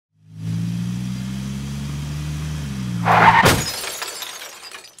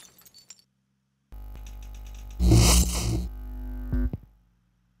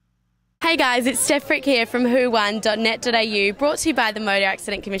Hey guys, it's Steph here from whowon.net.au, brought to you by the Motor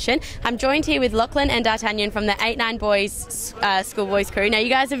Accident Commission. I'm joined here with Lachlan and D'Artagnan from the 8-9 Boys Schoolboys crew. Now you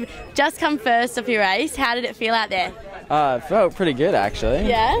guys have just come first of your race. How did it feel out there? It felt pretty good actually.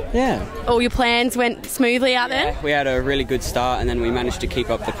 Yeah? Yeah. All your plans went smoothly out there? We had a really good start and then we managed to keep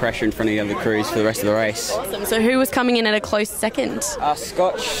up the pressure in front of the other crews for the rest of the race. Awesome. So who was coming in at a close second?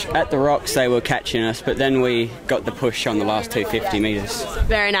 Scotch at the rocks, they were catching us, but then we got the push on the last 250 metres.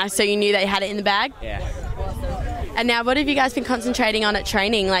 Very nice. So you knew they had it in the bag? Yeah. And now what have you guys been concentrating on at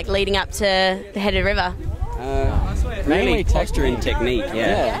training, like leading up to the head of the river? Mainly posture and technique,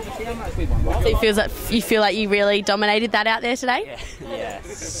 yeah. So you feel like you really dominated that out there today?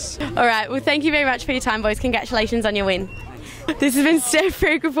 Yes. All right, well thank you very much for your time, boys. Congratulations on your win. This has been Steph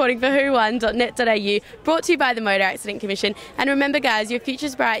reporting for whowon.net.au, brought to you by the Motor Accident Commission. And remember guys, your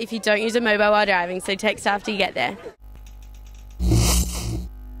future's bright if you don't use a mobile while driving, so text after you get there.